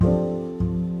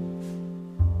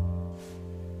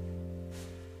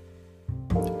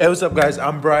Hey, what's up, guys?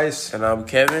 I'm Bryce. And I'm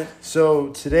Kevin. So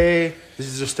today, this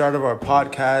is the start of our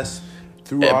podcast,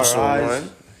 Through Episode Our Eyes.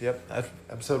 1. Yep,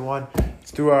 episode 1.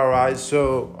 It's Through Our Eyes.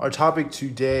 So our topic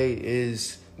today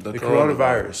is the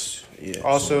coronavirus. Yes.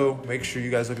 Also, make sure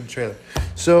you guys look at the trailer.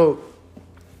 So,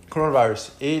 coronavirus,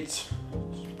 it's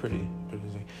pretty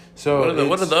easy. So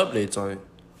What are the updates on it?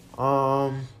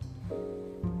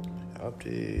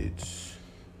 Updates.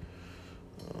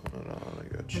 Hold on,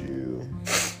 I got you.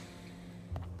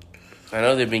 I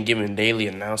know they've been giving daily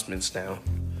announcements now.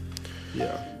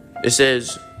 Yeah. It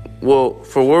says, well,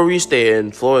 for where we stay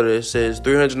in Florida, it says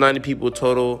 390 people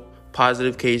total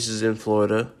positive cases in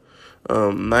Florida.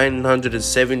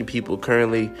 970 people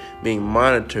currently being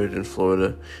monitored in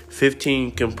Florida.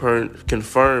 15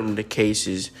 confirmed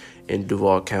cases in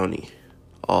Duval County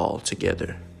all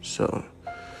together. So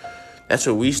that's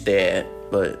where we stay at.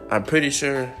 But I'm pretty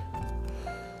sure...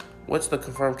 What's the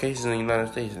confirmed cases in the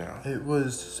United States now? It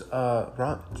was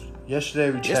yesterday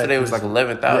we checked. Yesterday was like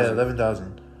 11,000. Yeah,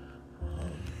 11,000.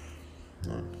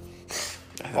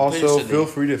 Also, feel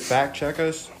free to fact check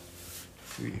us.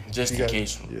 Just in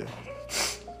case. Yeah.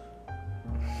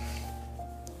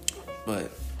 But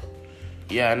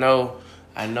yeah,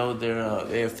 I know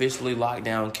they officially locked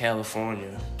down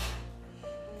California.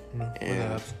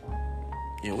 And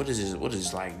yeah, what is this? What is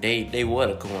this like? Day what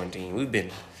a quarantine? We've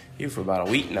been here for about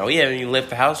a week now. We haven't even left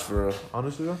the house for real.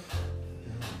 Honestly though,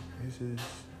 this is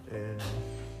in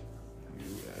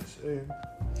USA.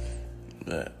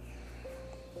 But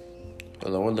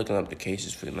well, we're looking up the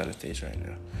cases for the United States right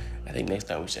now. I think next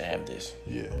time we should have this.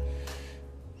 Yeah.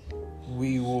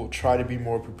 We will try to be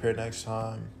more prepared next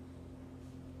time.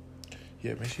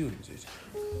 Yeah, make sure you use this.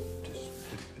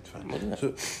 It's fine.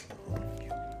 So,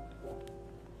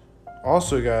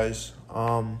 also, guys,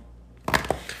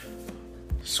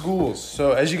 schools.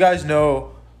 So, as you guys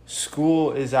know,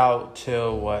 school is out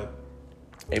till what?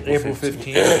 April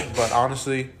 15th. But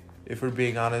honestly, if we're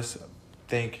being honest, I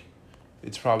think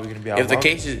it's probably going to be out longer.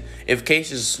 If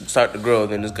cases start to grow,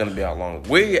 then it's going to be out longer.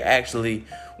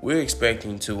 We're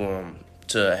expecting to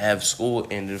have school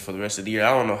ended for the rest of the year.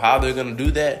 I don't know how they're going to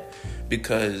do that,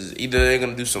 because either they're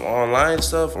going to do some online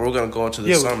stuff or we're going to go into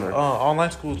the summer.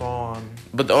 Online school's on.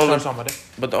 Starts on Monday.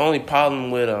 But the only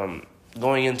problem with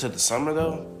going into the summer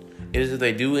though is if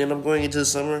they do end up going into the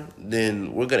summer,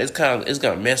 then it's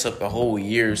gonna mess up the whole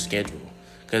year's schedule,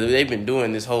 because they've been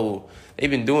doing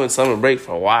summer break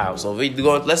for a while. So if they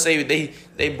go, let's say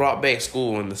they brought back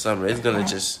school in the summer, it's gonna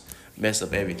just mess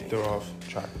up everything. They're off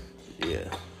track.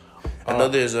 Yeah. I know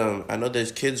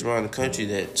there's kids around the country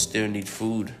that still need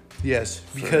food. Yes,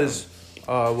 because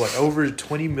over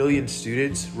 20 million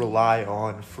students rely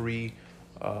on free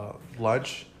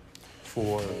lunch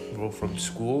from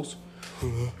schools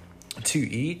to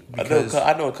eat. Because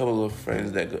I know a couple of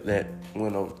friends that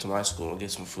went over to my school and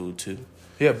get some food too.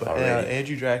 Yeah, but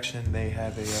Andrew Jackson, they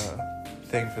have a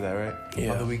thing for that, right?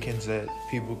 Yeah. On the weekends that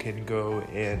people can go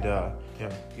and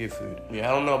get food. Yeah,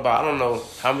 I don't know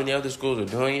how many other schools are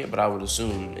doing it, but I would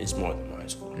assume it's more than my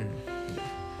school.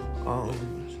 Yeah.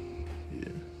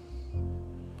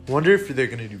 Wonder if they're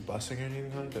gonna do busing or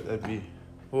anything like that. That'd be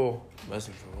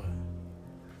Busing for what?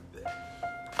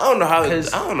 I don't know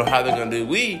how they're gonna do.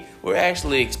 We're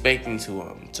actually expecting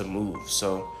to move.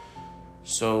 So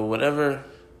whatever.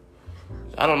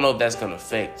 I don't know if that's gonna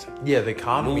affect. Yeah, the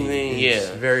economy is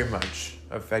yeah. very much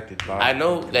affected by. I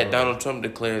know that Donald Trump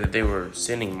declared that they were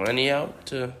sending money out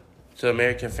to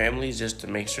American families just to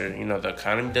make sure the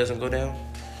economy doesn't go down.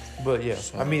 But yeah,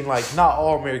 I mean, like, not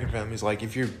all American families. Like,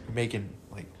 if you're making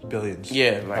like billions.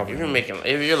 Yeah, like if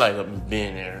you're like a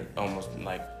billionaire, almost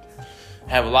like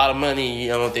have a lot of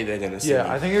money, I don't think they're gonna.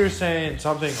 Yeah, I think they were saying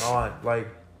something on like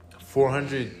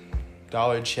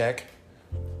 $400 check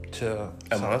to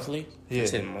monthly. Yeah,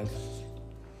 it's monthly.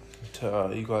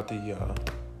 To you got the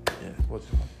what's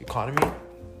it called? Economy.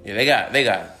 Yeah, they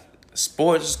got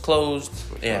sports closed.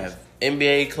 They have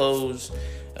NBA closed.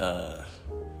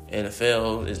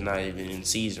 NFL is not even in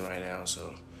season right now,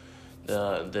 so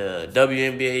the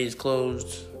WNBA is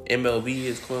closed. MLB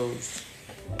is closed.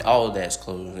 All of that's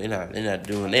closed. They're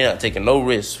not taking no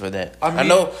risks for that. I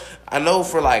know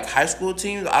for like high school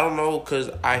teams. I don't know, because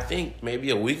I think maybe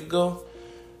a week ago,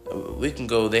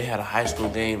 they had a high school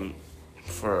game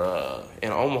for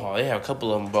in Omaha. They have a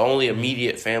couple of them, but only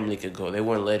immediate family could go. They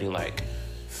weren't letting like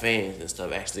fans and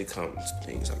stuff actually come,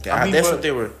 things like that. That's what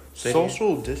they were saying.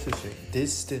 Social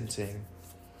distancing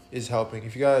is helping.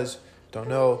 If you guys don't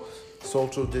know,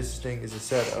 social distancing is a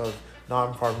set of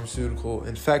non-pharmaceutical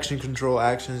infection control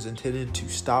actions intended to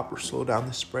stop or slow down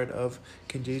the spread of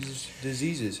contagious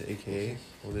diseases, aka,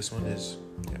 well, this one is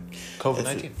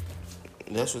COVID-19.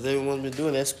 That's what everyone's been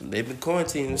doing. They've been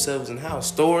quarantining themselves in house.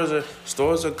 Stores are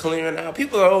clearing out.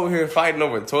 People are over here fighting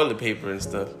over toilet paper and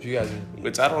stuff. You guys,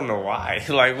 which I don't know why.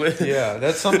 Like, what? Yeah,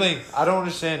 that's something I don't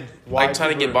understand. Why like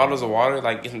trying to get bottles of water,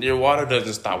 like your water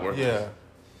doesn't stop working. Yeah,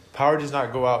 power does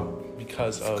not go out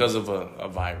because of a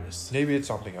virus. Maybe it's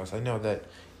something else. I know that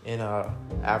in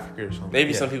Africa or something.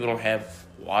 Maybe some people don't have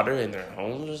water in their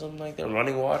homes or something like that.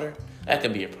 Running water, that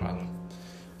could be a problem.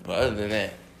 But other than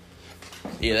that.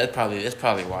 Yeah, that's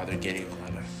probably why they're getting a lot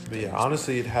of. But yeah,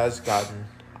 honestly, it has gotten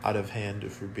out of hand.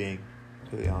 If we're being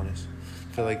really honest,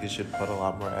 I feel like they should put a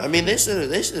lot more effort. I mean, it should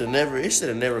have never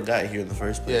got here in the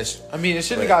first place. Yes, I mean, it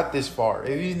shouldn't have got this far.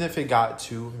 Even if it got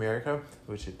to America,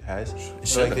 which it has, I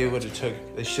feel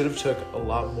like they should have took a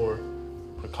lot more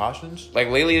precautions. Like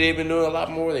lately, they've been doing a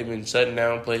lot more. They've been shutting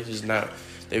down places. Now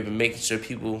they've been making sure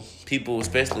people,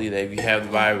 especially that if you have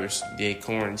the virus, they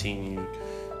quarantine you,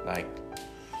 like.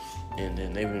 And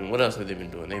then what else have they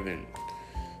been doing? They've been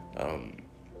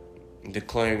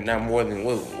declaring not more than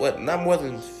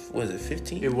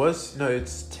 15?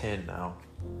 It's 10 now.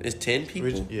 It's 10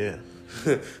 people? Yeah.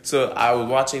 So I was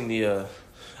watching the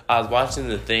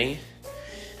thing.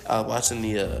 I was watching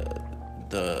the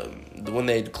when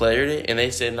they declared it, and they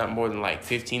said not more than like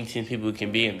 10 people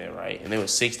can be in there, right? And there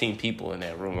was 16 people in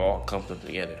that room all clumped up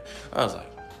together. I was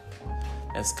like,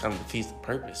 that's kind of defeats the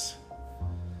purpose.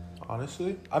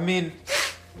 Honestly, I mean,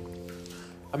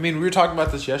 we were talking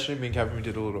about this yesterday. Me and Kevin, we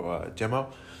did a little demo,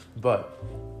 but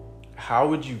how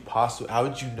would you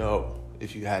know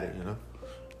if you had it? You know,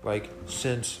 like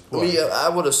since what? I mean, I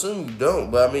would assume you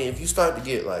don't, but I mean, if you start to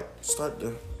get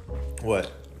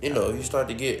what? You know, you start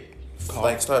to get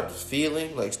start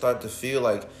to feel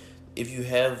like if you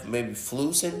have maybe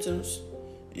flu symptoms,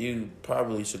 you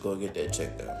probably should go get that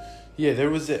checked out. Yeah, there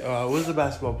was a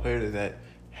basketball player that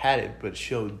had it but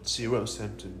showed zero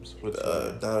symptoms.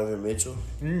 Donovan Mitchell,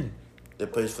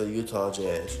 that plays for the Utah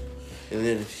Jazz, and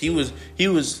then he was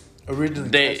originally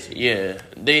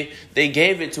they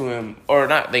gave it to him, or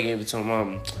not they gave it to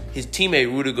him. His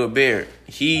teammate Rudy Gobert,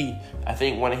 I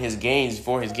think one of his games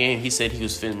before his game, he said he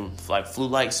was feeling like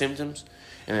flu-like symptoms,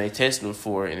 and they tested him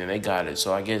for it, and then they got it.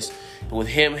 So I guess with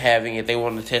him having it, they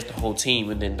wanted to test the whole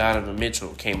team, and then Donovan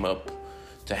Mitchell came up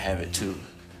to have it too.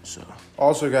 So.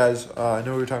 Also, guys, I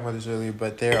know we were talking about this earlier,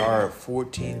 but there are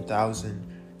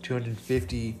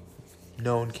 14,250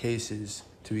 known cases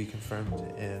to be confirmed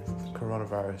in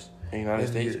coronavirus in the United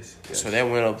States. Yes. So that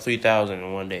went up 3,000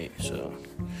 in one day. So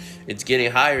it's getting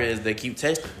higher as they keep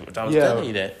testing. Which I was telling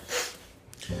you that.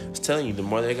 I was telling you the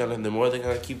more they're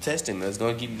gonna keep testing, it's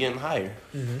gonna keep getting higher.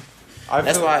 Mm-hmm.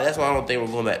 That's why I don't think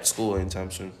we're going back to school anytime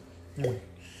soon. Mm.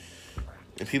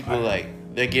 And people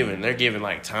they're giving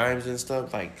like times and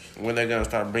stuff, like when they're gonna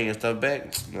start bringing stuff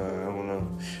back. No, I don't know.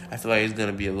 I feel like it's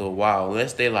gonna be a little while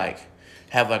unless they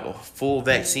have a full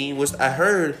vaccine. Which I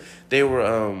heard they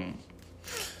were.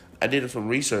 I did some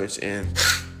research and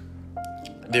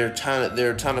they're trying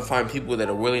to find people that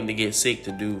are willing to get sick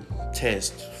to do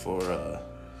tests for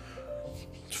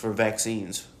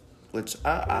vaccines. Which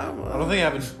I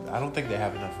don't think they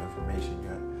have enough information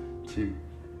yet to.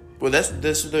 Well, that's what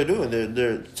they're doing.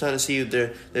 They're trying to see if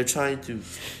they're trying to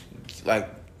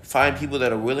find people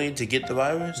that are willing to get the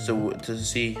virus to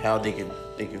see how they can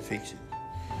fix it.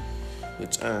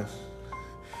 Which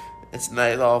it's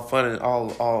not all fun and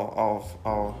all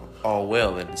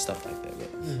well and stuff like that.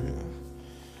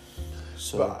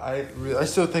 But, but I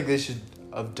still think they should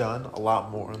have done a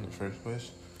lot more in the first place.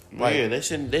 They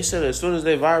should as soon as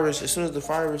the virus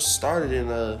started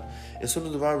in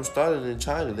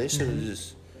China, they should have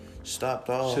just stopped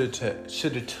all.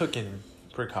 Should have taken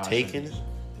precautions.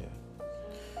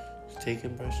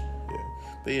 Taken precautions. Yeah.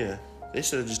 But yeah, they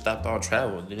should have just stopped all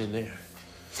travel and in there.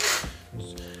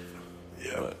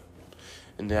 Yeah.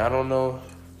 And then I don't know.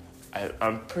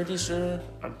 I'm pretty sure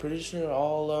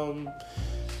all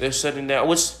they're shutting down.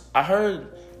 Which I heard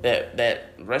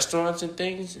that restaurants and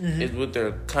things is what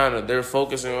they're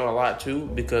focusing on a lot too,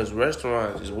 because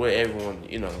restaurants is where everyone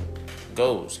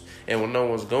goes, and when no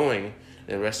one's going,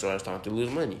 then restaurants start to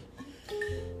lose money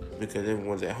because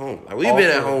everyone's at home. Like we've been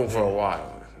at home for a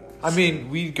while. I mean,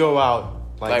 we go out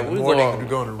in the morning. We're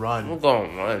going to run. We're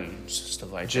going to run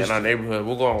stuff like that in our neighborhood.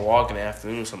 We're going to walk in the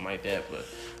afternoon or something like that. But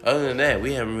other than that,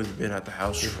 we haven't really been out the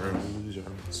house for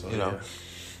so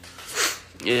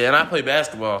Yeah, and I play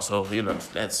basketball, so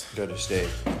that's gotta stay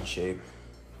in shape.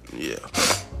 Yeah.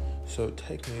 So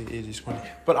technically, it is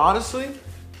quarantine. But honestly,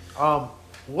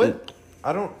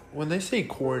 when they say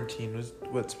quarantine,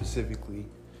 what specifically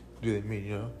do they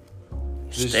mean?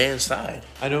 Stay inside.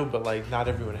 I know, but not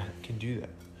everyone can do that.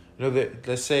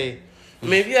 Let's say. I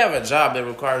mean, if you have a job that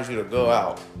requires you to go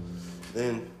out,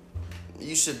 then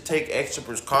you should take extra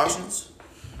precautions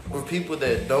for people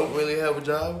that don't really have a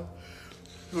job.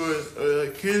 Or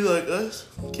like kids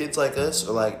like us,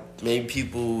 or like maybe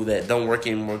people that don't work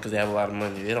anymore because they have a lot of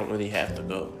money. They don't really have to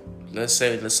go. Let's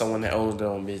say there's someone that owns their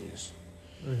own business,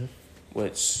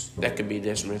 which that could be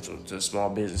detrimental to small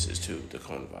businesses too. The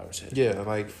coronavirus has. Yeah,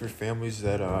 like for families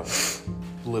that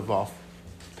live off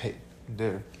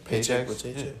their paychecks.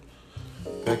 Yeah.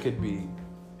 That could be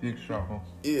huge trouble.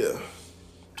 Yeah,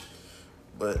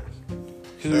 but.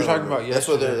 Because we were talking about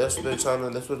yesterday. That's what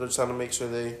they're trying to make sure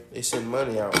they send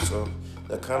money out so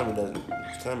the economy doesn't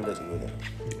go down.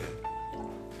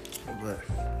 But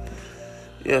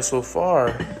yeah, so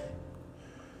far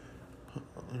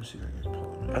Let me see if I can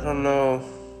pull it. I don't know.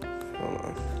 I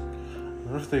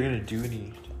wonder if they're gonna do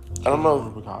any. I don't know.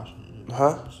 Precautions.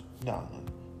 Huh? No.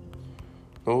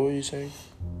 What were you saying?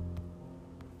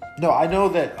 No, I know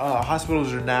that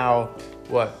hospitals are now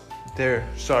they're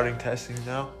starting testing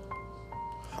now.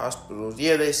 Hospitals.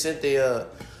 Yeah, they sent a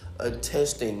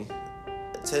testing.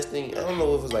 I don't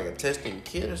know if it was like a testing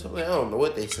kit or something. I don't know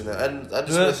what they sent out. I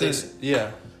just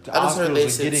heard they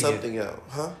sent something out.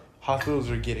 Huh? Hospitals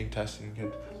are getting testing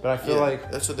kits, but I feel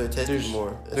like that's what they're testing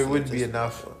more. There wouldn't be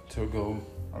enough to go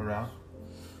around.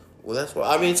 Well, that's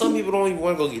why. I mean, some people don't even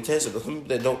want to go get tested, but some people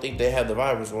that don't think they have the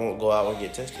virus won't go out and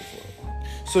get tested for it.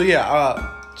 So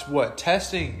yeah,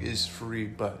 testing is free,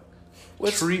 but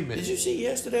treatment. Did you see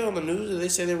yesterday on the news that they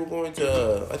said they were going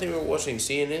to? I think we were watching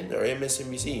CNN or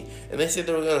MSNBC, and they said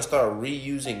they were going to start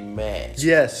reusing masks.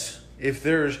 Yes, if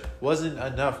there wasn't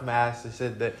enough masks, they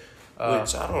said that.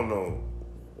 Which I don't know.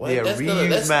 What? Yeah,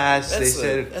 reuse masks. They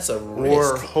said that's a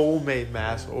risk. Or homemade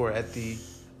masks, or as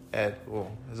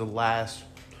a last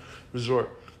resort.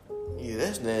 Yeah,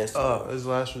 that's nasty. As a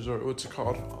last resort, what's it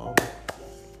called?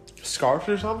 Scarf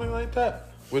or something like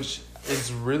that, which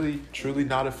is really truly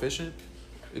not efficient.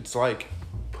 It's like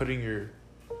putting your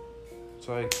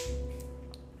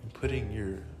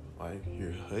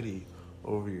hoodie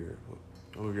over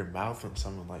your mouth when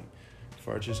someone like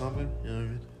farts or something. You know what I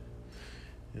mean?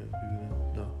 Yeah,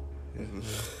 no.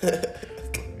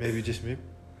 Maybe just me.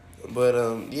 But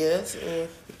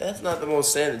that's not the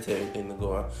most sanitary thing to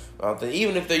go out there.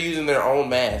 Even if they're using their own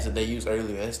mask that they used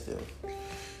earlier, that's still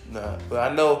nah.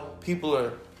 But I know people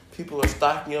are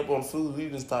stocking up on food.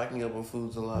 We've been stocking up on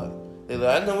foods a lot.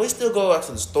 I know we still go out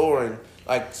to the store and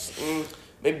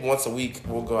maybe once a week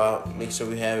we'll go out and make sure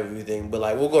we have everything. But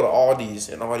like we'll go to Aldi's,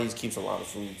 and Aldi's keeps a lot of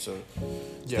food, so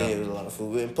yeah, there's a lot of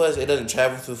food. And plus, it doesn't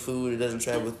travel through food. It doesn't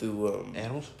travel through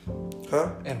animals.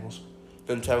 Huh? Animals.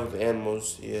 Doesn't travel with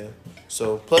animals. Yeah.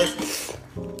 So plus,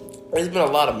 there's been a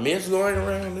lot of myths going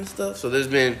around and stuff. So there's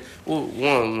been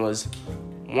one was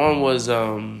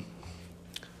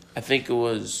I think it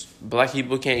was black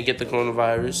people can't get the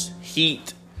coronavirus.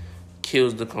 Heat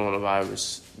kills the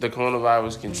coronavirus. The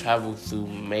coronavirus can travel through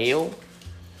mail.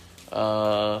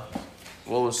 What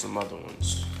was some other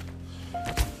ones?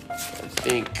 I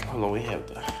think, hold on, we have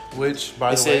the... Which,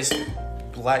 by the way,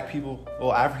 black people,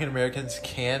 African Americans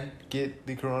can get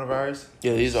the coronavirus.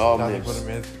 Yeah, these are all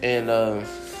myths. And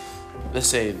let's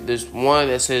say there's one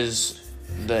that says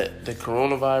that the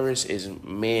coronavirus is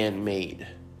man-made.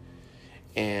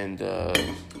 And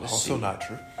also not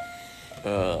true.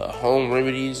 Home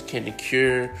remedies can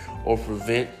cure or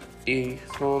prevent the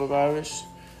coronavirus.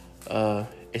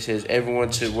 It says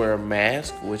everyone should wear a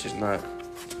mask, which is not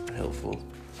helpful.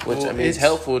 Which it's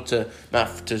helpful to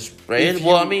not to spread. If you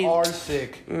are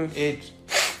sick, it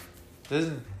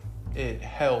doesn't. It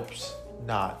helps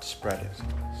not spread it.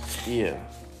 Yeah.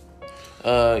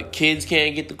 Kids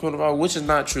can't get the coronavirus, which is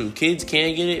not true. Kids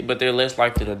can get it, but they're less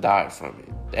likely to die from it.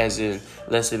 As in,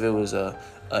 less if it was an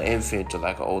infant or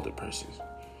like an older person.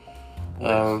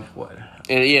 What?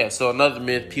 And yeah, so another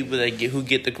myth: people who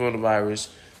get the coronavirus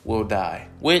will die.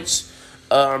 Which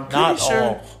I'm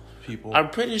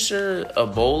pretty sure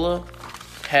Ebola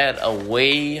had a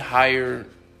way higher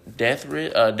death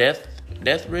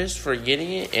risk for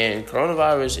getting it, and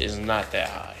coronavirus is not that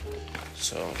high.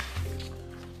 So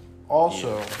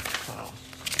also,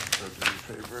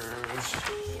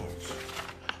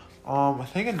 I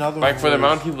think another like for the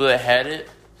amount of people that had it,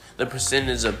 the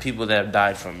percentage of people that have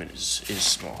died from it is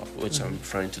small, which I'm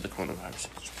referring to the coronavirus.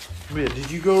 Yeah,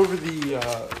 did you go over the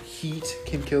heat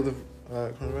can kill the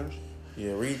coronavirus?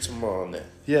 Yeah, read some more on that.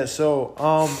 Yeah, so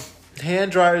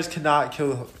hand dryers cannot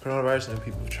kill the coronavirus. I know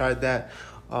people have tried that.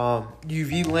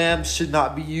 UV lamps should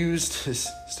not be used to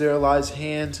sterilize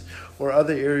hands or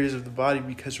other areas of the body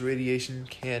because radiation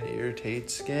can irritate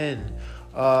skin.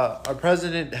 Our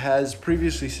president has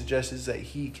previously suggested that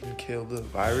he can kill the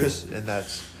virus, and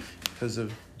that's because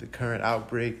of the current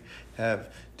outbreak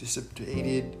have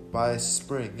dissipated by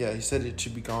spring. Yeah, he said it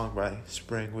should be gone by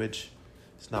spring, which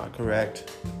is not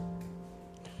correct.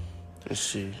 Let's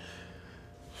see.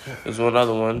 There's one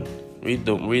other one. Read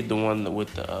the one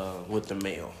with the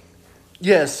mail.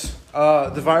 Yes, the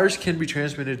virus can be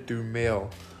transmitted through mail.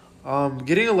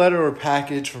 Getting a letter or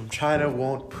package from China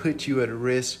won't put you at a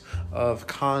risk of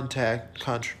contracting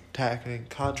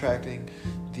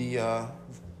the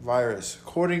virus.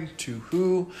 According to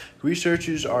WHO,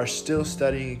 researchers are still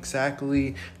studying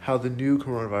exactly how the new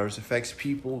coronavirus affects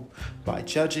people by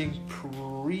judging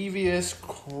previous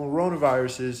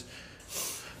coronaviruses.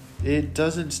 It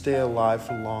doesn't stay alive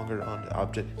for longer on the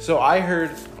object. So I heard,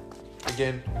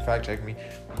 again, fact check me,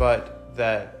 but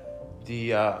that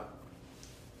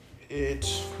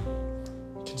it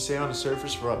can stay on the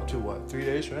surface for up to 3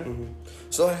 days, right? Mm-hmm.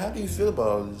 So how do you feel about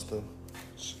all this stuff?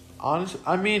 Honestly,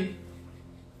 I mean,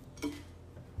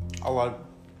 a lot.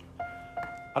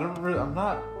 I don't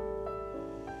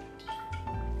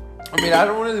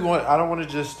want to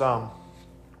just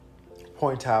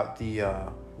point out the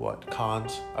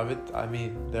cons of it. I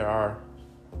mean, there are.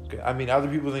 I mean, other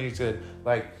people think it's good.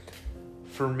 Like,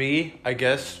 for me, I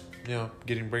guess,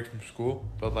 getting a break from school,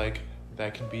 but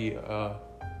that can be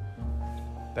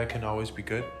that can always be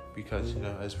good because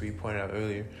as we pointed out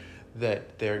earlier,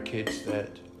 that there are kids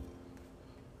that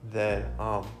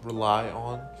rely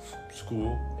on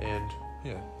school and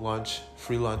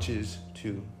free lunches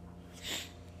to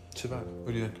survive.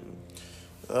 What do you think?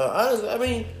 Honestly, I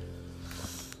mean,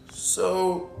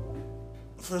 so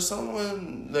for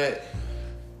someone that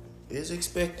is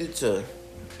expected to,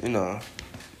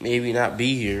 maybe not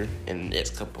be here in the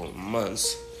next couple of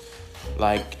months,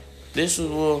 this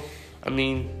was,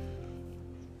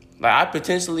 I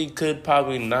potentially could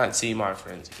probably not see my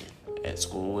friends again at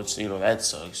school, which, that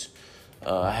sucks.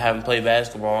 I haven't played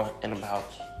basketball in about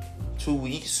 2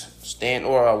 weeks,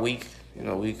 or a week,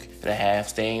 week and a half,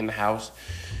 staying in the house.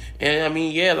 And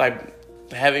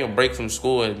having a break from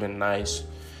school has been nice,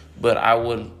 but I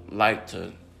would like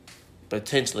to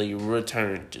potentially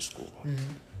return to school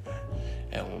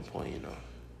at one point,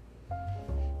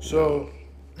 So,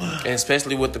 and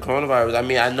especially with the coronavirus, I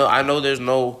know there's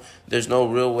no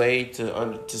real way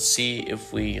to see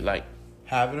if we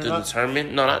have it or not? Not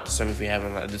determine if we have it or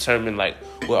not, determine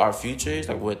what our future is,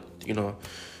 what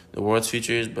the world's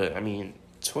future is. But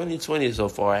 2020 so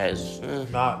far has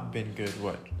not been good.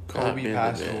 Kobe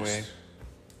passed away.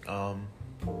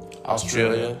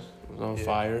 Australia was on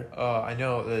fire. I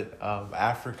know that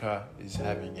Africa is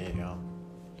having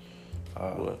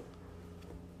what?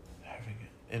 Having an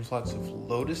influx of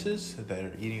lotuses that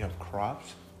are eating up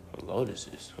crops.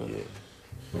 Lotuses? Huh? Yeah.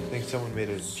 I think someone made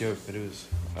a joke that it was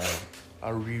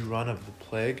a rerun of the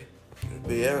plague.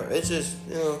 But yeah, it's just,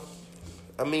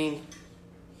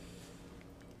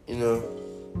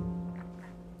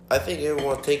 I think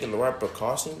everyone's taking the right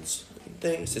precautions and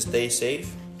things to stay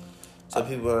safe. Some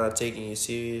people are not taking it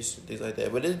serious and things like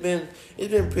that. But it's been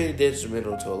pretty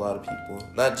detrimental to a lot of people.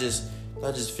 Not just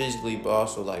physically, but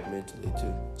also mentally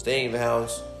too. Staying in the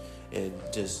house and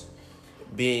just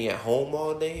being at home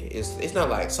all day, it's not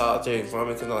like solitary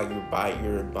confinement. It's not like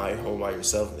you're by home by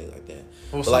yourself and things like that.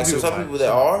 Well, but some people that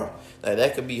are,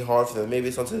 that could be hard for them. Maybe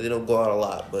sometimes they don't go out a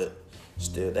lot, but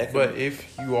still that could. But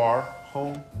if you are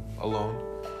home alone,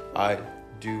 I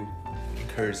do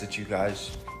encourage that you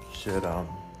guys should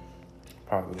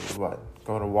probably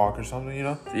go on a walk or something,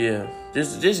 Yeah,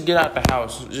 just get out the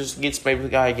house. Just get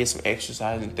some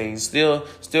exercise and things. Still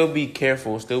be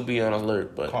careful. Still be on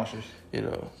alert, but cautious.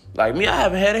 Like me, I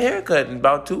haven't had a haircut in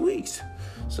about 2 weeks.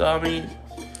 So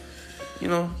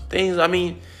things.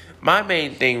 My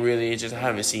main thing really is just I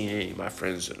haven't seen any of my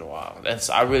friends in a while.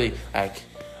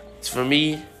 For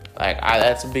me,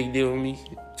 that's a big deal with me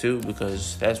too,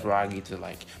 because that's where I get to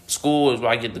school is where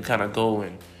I get to kind of go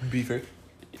and be free.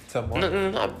 Somewhat.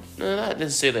 Not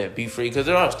necessarily be free, because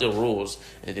there are still rules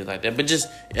and things like that. But just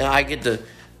I get to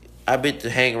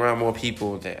hang around more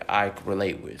people that I can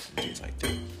relate with and things like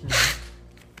that.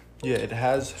 Yeah, it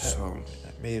has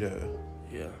made a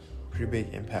pretty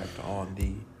big impact on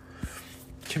the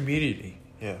community.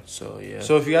 Yeah. So yeah.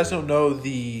 So if you guys don't know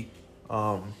the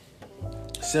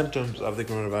symptoms of the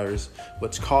coronavirus,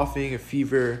 what's coughing, a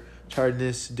fever,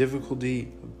 tiredness,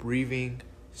 difficulty breathing,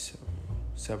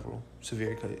 several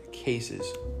severe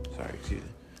cases. Sorry, excuse me.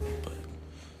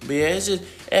 But yeah, it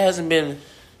hasn't been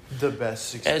the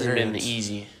best experience. It hasn't been the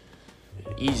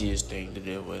easiest thing to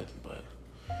deal with, but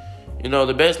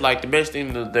the best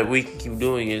thing that we can keep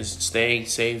doing is staying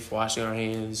safe, washing our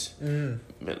hands,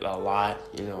 a lot.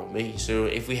 Making sure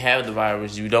if we have the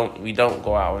virus, we don't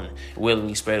go out and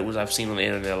willingly spread it. Which I've seen on the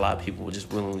internet, a lot of people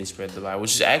just willingly spread the virus.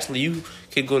 Which is actually, you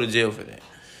could go to jail for that.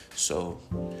 So,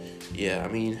 yeah,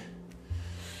 I mean,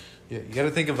 yeah, you got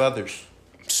to think of others.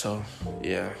 So,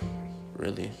 yeah,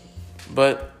 really,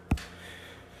 but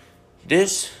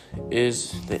this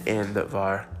is the end of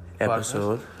our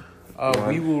episode.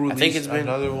 We will release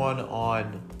another one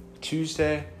on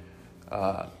Tuesday.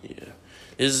 Yeah,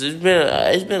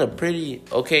 it's been a pretty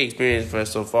okay experience for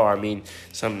us so far. I mean,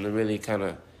 something to really kind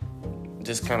of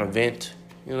vent,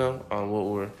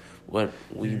 on what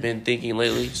we've been thinking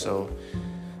lately. So,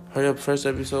 our first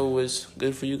episode was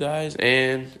good for you guys,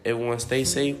 and everyone stay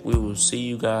safe. We will see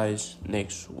you guys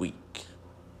next week.